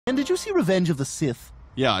And did you see Revenge of the Sith?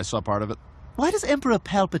 Yeah, I saw part of it. Why does Emperor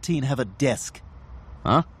Palpatine have a desk?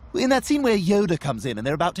 Huh? In that scene where Yoda comes in and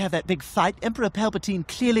they're about to have that big fight, Emperor Palpatine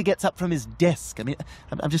clearly gets up from his desk. I mean,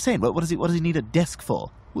 I'm just saying, what does he need a desk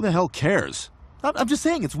for? Who the hell cares? I'm just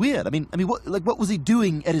saying, it's weird. I mean, what was he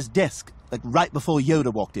doing at his desk, like, right before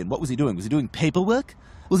Yoda walked in? What was he doing? Was he doing paperwork?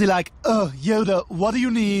 Was he like, "Oh, Yoda, what do you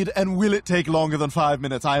need, and will it take longer than 5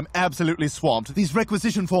 minutes? I am absolutely swamped. These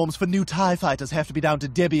requisition forms for new TIE fighters have to be down to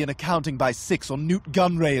Debbie in accounting by 6, or Newt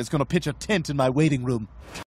Gunray is going to pitch a tent in my waiting room."